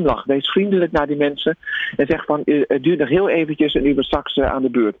goede glimlach. Wees vriendelijk naar die mensen en zeg van het duurt nog heel eventjes en u bent straks aan de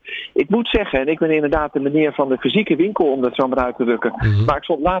beurt. Ik moet zeggen, en ik ben inderdaad de meneer van de fysieke winkel, om dat zo maar uit te drukken, maar ik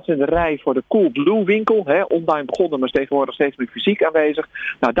stond laatst in de rij voor de Coolblue winkel, online begonnen, maar tegenwoordig steeds meer fysiek aanwezig.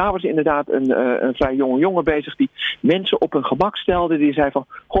 Nou, daar was inderdaad een vrij jonge jongen bezig die mensen op hun gemak stelde, die zei van,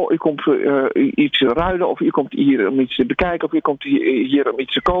 goh, u komt iets ruilen, of u komt hier om iets te bekijken, of u komt hier om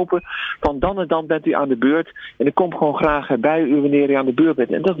iets te kopen. Van dan en dan bent u aan de beurt. En ik kom gewoon graag bij u wanneer u aan de beurt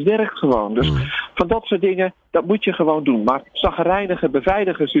bent. En dat werkt gewoon. Dus van dat soort dingen, dat moet je gewoon doen. Maar chagrijnige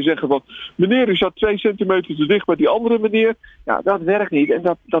beveiligers die zeggen van, meneer, u zat 2 centimeter te dicht bij die andere meneer. Ja, dat werkt niet.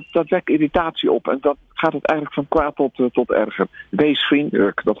 En dat wekt irritatie op. En dat gaat het eigenlijk van kwaad tot erger. Wees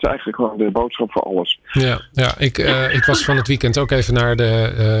vriendelijk. Dat is eigenlijk gewoon de boodschap voor alles. Ja, ik was van het weekend ook even naar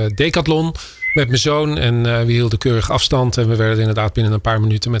de Decathlon met mijn zoon. En we hielden keurig afstand. En we werden inderdaad binnen een paar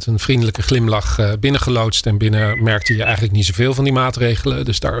minuten met een vriendelijke glimlach binnengeloodst. En binnen merkte je eigenlijk niet zoveel van die maatregelen.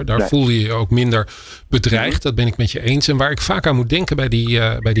 Dus daar voelde je je ook minder bedreigd. Dat ben ik met je eens. En waar ik vaak aan moet denken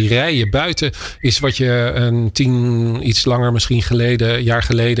bij die rijen buiten, is wat je 10 iets langer misschien jaar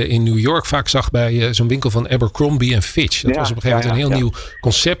geleden in New York vaak zag bij zo'n winkel van Abercrombie & Fitch. Dat was op een gegeven moment een heel nieuw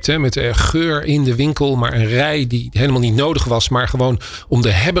concept, hè, met geur in de winkel, maar een rij die helemaal niet nodig was, maar gewoon om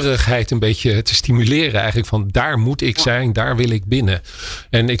de hebberigheid een beetje te stimuleren. Eigenlijk van daar moet ik zijn, daar wil ik binnen.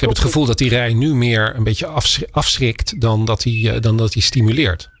 En ik heb het gevoel dat die rij nu meer een beetje afschrikt dan dat hij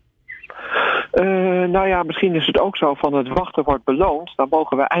stimuleert. Nou ja, misschien is het ook zo van het wachten wordt beloond. Dan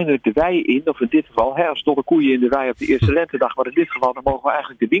mogen we eindelijk de wei in. Of in dit geval, als dolle koeien in de wei op de eerste lentedag. Maar in dit geval, dan mogen we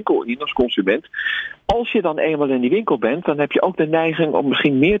eigenlijk de winkel in als consument. Als je dan eenmaal in die winkel bent, dan heb je ook de neiging om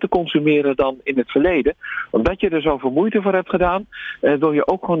misschien meer te consumeren dan in het verleden. Omdat je er zoveel moeite voor hebt gedaan, wil je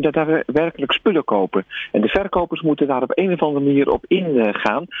ook gewoon daadwerkelijk spullen kopen. En de verkopers moeten daar op een of andere manier op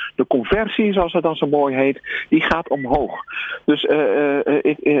ingaan. De conversie, zoals het dan zo mooi heet, die gaat omhoog. Dus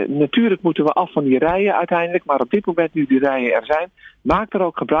natuurlijk moeten we af van die rijen uiteindelijk. Maar op dit moment, nu die rijen er zijn, maak er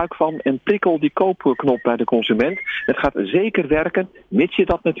ook gebruik van en prikkel die koopknop bij de consument. Het gaat zeker werken, mits je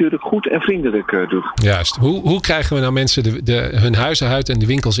dat natuurlijk goed en vriendelijk doet. Juist. Hoe krijgen we nou mensen hun huizen uit en de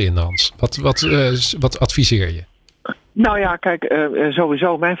winkels in, Hans? Wat adviseer je? Nou ja, kijk,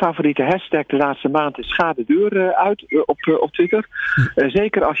 sowieso mijn favoriete hashtag de laatste maand is ga de deur uit op Twitter.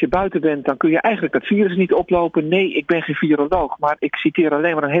 Zeker als je buiten bent, dan kun je eigenlijk het virus niet oplopen. Nee, ik ben geen viroloog, maar ik citeer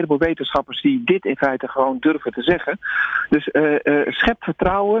alleen maar een heleboel wetenschappers die dit in feite gewoon durven te zeggen. Dus schep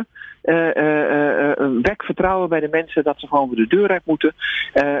vertrouwen. Wek vertrouwen bij de mensen dat ze gewoon weer de deur uit moeten.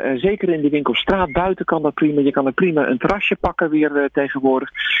 Zeker in de winkelstraat buiten kan dat prima. Je kan er prima een terrasje pakken weer tegenwoordig.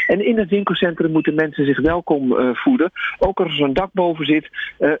 En in het winkelcentrum moeten mensen zich welkom voelen. Ook als er zo'n dak boven zit,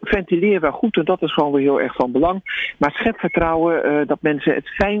 ventileer wel goed en dat is gewoon weer heel erg van belang. Maar schep vertrouwen dat mensen het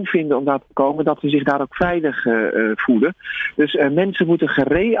fijn vinden om daar te komen, dat ze zich daar ook veilig voelen. Dus mensen moeten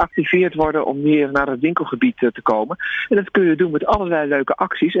gereactiveerd worden om meer naar het winkelgebied te komen. En dat kun je doen met allerlei leuke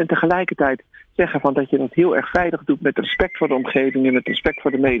acties en tegelijkertijd zeggen van dat je dat heel erg veilig doet met respect voor de omgeving en met respect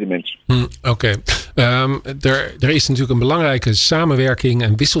voor de medemens. Oké. Er is natuurlijk een belangrijke samenwerking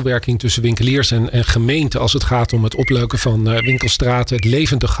en wisselwerking tussen winkeliers en gemeenten als het gaat om het opleuken van winkelstraten, het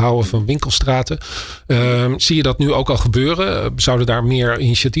levendig houden van winkelstraten. Zie je dat nu ook al gebeuren? Zouden daar meer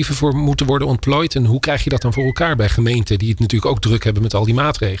initiatieven voor moeten worden ontplooid? En hoe krijg je dat dan voor elkaar bij gemeenten die het natuurlijk ook druk hebben met al die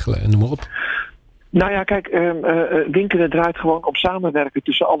maatregelen en noem maar op? Nou ja, kijk, winkelen draait gewoon op samenwerken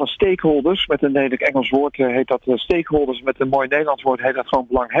tussen alle stakeholders. Met een lelijk Engels woord heet dat stakeholders, met een mooi Nederlands woord heet dat gewoon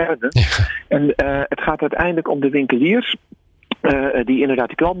belanghebbenden. Ja. En het gaat uiteindelijk om de winkeliers. Die inderdaad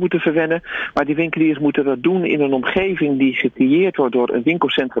die klant moeten verwennen. Maar die winkeliers moeten dat doen in een omgeving die gecreëerd wordt door een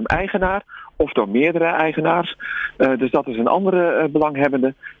winkelcentrum-eigenaar of door meerdere eigenaars. Dus dat is een andere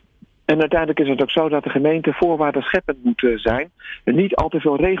belanghebbende. En uiteindelijk is het ook zo dat de gemeente voorwaarden scheppend moet zijn. En niet al te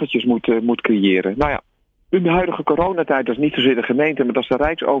veel regeltjes moet creëren. Nou ja, in de huidige coronatijd, dat is niet zozeer de gemeente, maar dat is de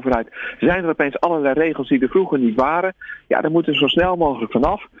Rijksoverheid, zijn er opeens allerlei regels die er vroeger niet waren. Ja, daar moeten we zo snel mogelijk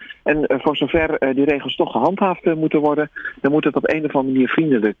vanaf. En voor zover die regels toch gehandhaafd moeten worden, dan moet het op een of andere manier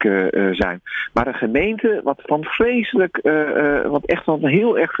vriendelijk zijn. Maar een gemeente, wat echt van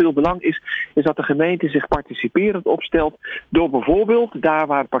heel erg veel belang is dat de gemeente zich participerend opstelt door bijvoorbeeld, daar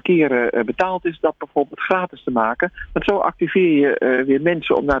waar parkeren betaald is, dat bijvoorbeeld gratis te maken. Want zo activeer je weer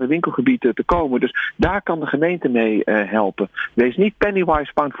mensen om naar de winkelgebied te komen. Dus daar kan de gemeente mee helpen. Wees niet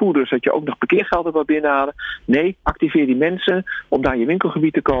pennywise pound foolish dat je ook nog parkeergelden wil binnenhalen. Nee, activeer die mensen om naar je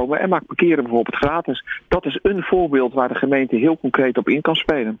winkelgebied te komen en maak parkeren bijvoorbeeld gratis. Dat is een voorbeeld waar de gemeente heel concreet op in kan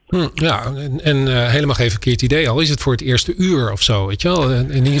spelen. Ja, en helemaal geen verkeerd idee. Al is het voor het eerste uur of zo, weet je wel.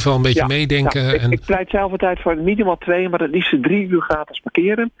 In ieder geval een beetje meedenken. Ja, ik pleit zelf altijd voor minimaal 2, maar het liefst 3 uur gratis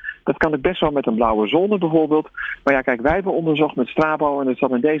parkeren. Dat kan ik best wel met een blauwe zone bijvoorbeeld. Maar ja, kijk, wij hebben onderzocht met Strabo en het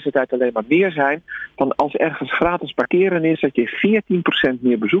zal in deze tijd alleen maar meer zijn. Dan als ergens gratis parkeren is, dat je 14%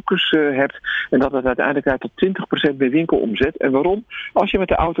 meer bezoekers hebt. En dat het uiteindelijk leidt tot 20% meer winkelomzet. En waarom? Als je met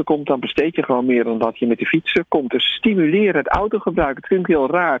de auto komt, dan besteed je gewoon meer dan dat je met de fiets komt. Dus stimuleren het autogebruik. Het klinkt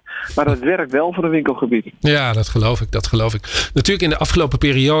heel raar, maar dat werkt wel voor een winkelgebied. Ja, dat geloof ik. Natuurlijk in de afgelopen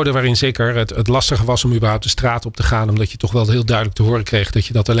periode, waarin zeker het lastiger was om überhaupt de straat op te gaan, omdat je toch wel heel duidelijk te horen kreeg dat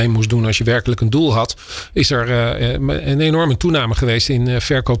je dat alleen moest doen als je werkelijk een doel had, is er een enorme toename geweest in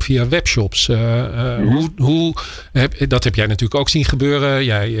verkoop via webshops. Dat heb jij natuurlijk ook zien gebeuren.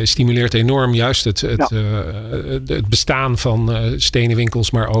 Jij stimuleert enorm juist het bestaan van stenen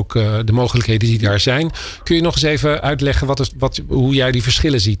winkels, maar ook de mogelijkheden die daar zijn. Kun je nog eens even uitleggen hoe jij die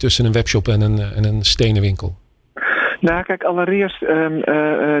verschillen ziet tussen een webshop en een stenen winkel? Nou, kijk, allereerst,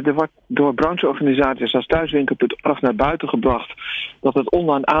 er wordt door brancheorganisaties als thuiswinkel.org naar buiten gebracht dat het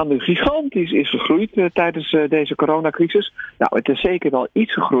online aandeel gigantisch is gegroeid tijdens deze coronacrisis. Nou, het is zeker wel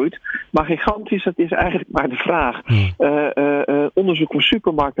iets gegroeid, maar gigantisch, dat is eigenlijk maar de vraag. Onderzoek van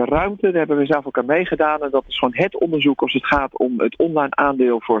supermarkten ruimte, daar hebben we zelf ook aan meegedaan. En dat is gewoon het onderzoek als het gaat om het online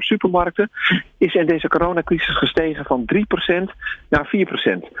aandeel voor supermarkten. Is in deze coronacrisis gestegen van 3% naar 4%.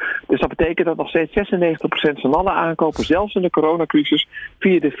 Dus dat betekent dat nog steeds 96% van alle aankopen, zelfs in de coronacrisis,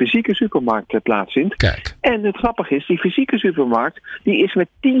 via de fysieke supermarkt plaatsvindt. Kijk. En het grappige is, die fysieke supermarkt, die is met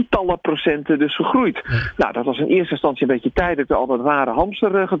tientallen procenten dus gegroeid. Ja. Nou, dat was in eerste instantie een beetje tijdelijk al dat ware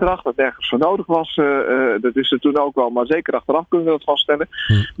hamstergedrag, dat ergens voor nodig was. Dat is er toen ook wel, maar zeker achteraf kunnen we dat vaststellen.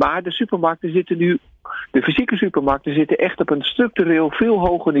 Maar de supermarkten zitten nu, de fysieke supermarkten zitten echt op een structureel veel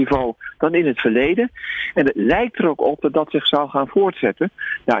hoger niveau dan in het verleden. En het lijkt er ook op dat dat zich zou gaan voortzetten.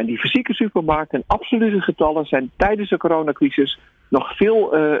 Nou, en die fysieke supermarkten in absolute getallen zijn tijdens de coronacrisis nog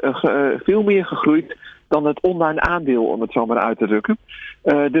veel meer gegroeid dan het online aandeel, om het zo maar uit te drukken.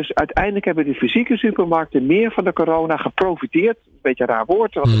 Dus uiteindelijk hebben de fysieke supermarkten meer van de corona geprofiteerd. Een beetje een raar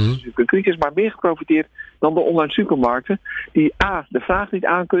woord, want het is natuurlijk een crisis, maar meer geprofiteerd dan de online supermarkten. Die A, de vraag niet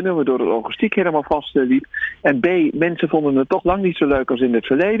aankunnen, waardoor de logistiek helemaal vastliep. En B, mensen vonden het toch lang niet zo leuk als in het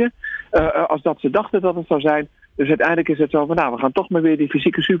verleden. Als dat ze dachten dat het zou zijn. Dus uiteindelijk is het zo van, we gaan toch maar weer die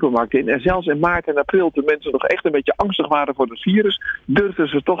fysieke supermarkt in. En zelfs in maart en april, toen mensen nog echt een beetje angstig waren voor het virus, durfden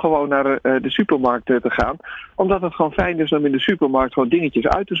ze toch gewoon naar de supermarkt te gaan. Omdat het gewoon fijn is om in de supermarkt gewoon dingetjes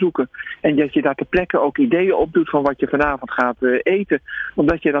uit te zoeken. En dat je daar ter plekke ook ideeën op doet van wat je vanavond gaat eten.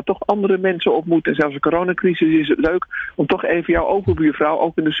 Omdat je daar toch andere mensen ontmoet. En zelfs de coronacrisis is het leuk om toch even jouw overbuurvrouw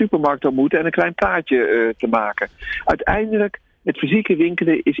ook in de supermarkt te ontmoeten en een klein praatje te maken. Uiteindelijk Het fysieke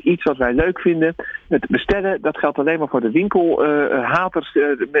winkelen is iets wat wij leuk vinden. Het bestellen, dat geldt alleen maar voor de winkelhaters.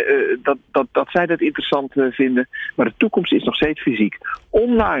 Dat zij dat interessant vinden. Maar de toekomst is nog steeds fysiek.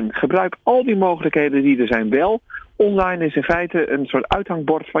 Online, gebruik al die mogelijkheden die er zijn wel. Online is in feite een soort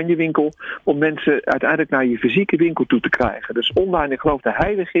uithangbord van je winkel om mensen uiteindelijk naar je fysieke winkel toe te krijgen. Dus online, ik geloof er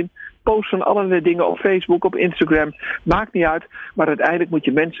heilig in. Post van allerlei dingen op Facebook, op Instagram. Maakt niet uit. Maar uiteindelijk moet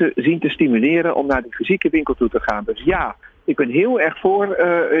je mensen zien te stimuleren om naar die fysieke winkel toe te gaan. Dus ja, ik ben heel erg voor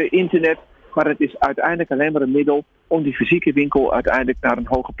internet. Maar het is uiteindelijk alleen maar een middel om die fysieke winkel uiteindelijk naar een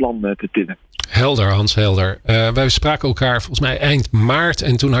hoger plan te tillen. Helder, Hans, helder. Wij spraken elkaar volgens mij eind maart.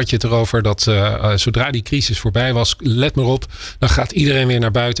 En toen had je het erover dat zodra die crisis voorbij was, let maar op, dan gaat iedereen weer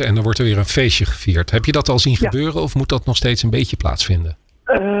naar buiten en dan wordt er weer een feestje gevierd. Heb je dat al zien gebeuren of moet dat nog steeds een beetje plaatsvinden?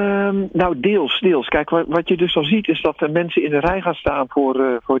 Nou, deels. Kijk, wat je dus al ziet is dat mensen in de rij gaan staan voor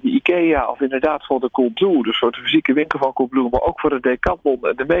de IKEA of inderdaad voor de Coolblue, dus voor de fysieke winkel van Coolblue, maar ook voor de Decathlon,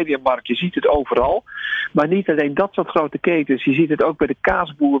 de Mediamarkt. Je ziet het overal. Maar niet alleen dat soort grote ketens. Je ziet het ook bij de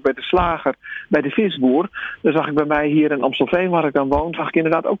kaasboer, bij de slager, bij de visboer. Dan zag ik bij mij hier in Amstelveen, waar ik dan woon, zag ik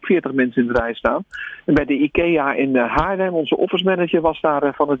inderdaad ook 40 mensen in de rij staan. En bij de IKEA in Haarlem, onze office manager was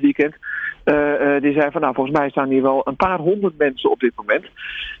daar van het weekend. Die zei van, nou, volgens mij staan hier wel een paar honderd mensen op dit moment.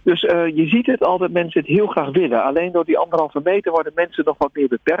 Dus je ziet het al dat mensen het heel graag willen. Alleen door die 1,5 meter worden mensen nog wat meer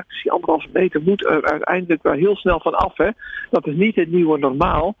beperkt. Dus die 1,5 meter moet er uiteindelijk wel heel snel van af. Hè? Dat is niet het nieuwe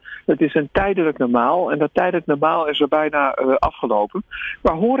normaal. Dat is een tijdelijk normaal. En dat tijdelijk normaal is er bijna afgelopen.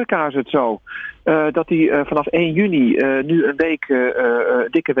 Maar horeca is het zo. Dat die vanaf 1 juni nu een week,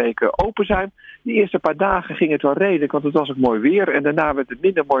 dikke weken open zijn. De eerste paar dagen ging het wel redelijk, want het was ook mooi weer. En daarna werd het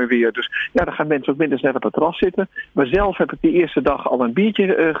minder mooi weer. Dus ja, dan gaan mensen ook minder snel op het terras zitten. Maar zelf heb ik die eerste dag al een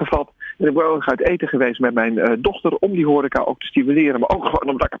biertje gevat. En ik ben ook uit eten geweest met mijn dochter om die horeca ook te stimuleren. Maar ook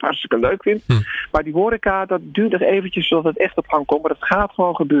gewoon omdat ik het hartstikke leuk vind. Maar die horeca, dat duurt nog eventjes zodat het echt op gang komt. Maar dat gaat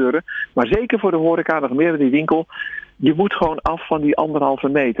gewoon gebeuren. Maar zeker voor de horeca, nog meer dan die winkel. Je moet gewoon af van die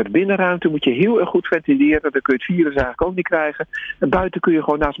 1,5 meter. Binnenruimte moet je heel erg goed ventileren. Dan kun je het virus eigenlijk ook niet krijgen. En buiten kun je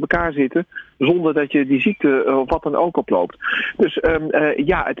gewoon naast elkaar zitten. Zonder dat je die ziekte of wat dan ook oploopt. Dus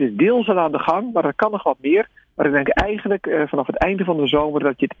ja, het is deels al aan de gang. Maar er kan nog wat meer. Maar ik denk eigenlijk vanaf het einde van de zomer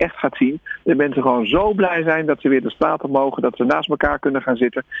dat je het echt gaat zien. Dat mensen gewoon zo blij zijn dat ze weer de straat op mogen. Dat ze naast elkaar kunnen gaan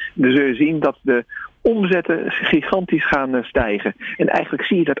zitten. Dan zul je zien dat de omzetten gigantisch gaan stijgen. En eigenlijk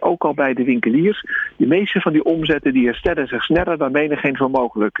zie je dat ook al bij de winkeliers. De meeste van die omzetten die herstellen zich sneller dan menigeen voor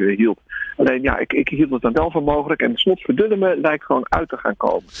mogelijk hield. Alleen ja, ik hield het dan wel voor mogelijk. En het slotverdunnen lijkt gewoon uit te gaan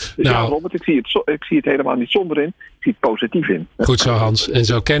komen. Dus nou, ja, Robert, ik zie het helemaal niet somber in. Ik zie het positief in. Goed zo, Hans. En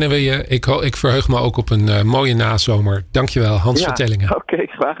zo kennen we je. Ik verheug me ook op een mooie nazomer. Dankjewel, Hans Vertellingen. Oké,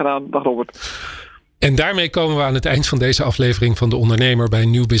 graag gedaan. Dag Robert. En daarmee komen we aan het eind van deze aflevering van De Ondernemer bij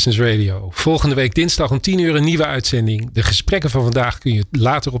Nieuw Business Radio. Volgende week dinsdag om 10 uur een nieuwe uitzending. De gesprekken van vandaag kun je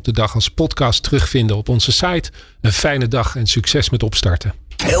later op de dag als podcast terugvinden op onze site. Een fijne dag en succes met opstarten.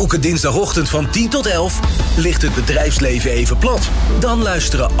 Elke dinsdagochtend van 10 tot 11 ligt het bedrijfsleven even plat. Dan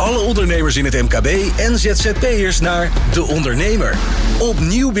luisteren alle ondernemers in het MKB en ZZP'ers naar De Ondernemer op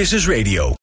Nieuw Business Radio.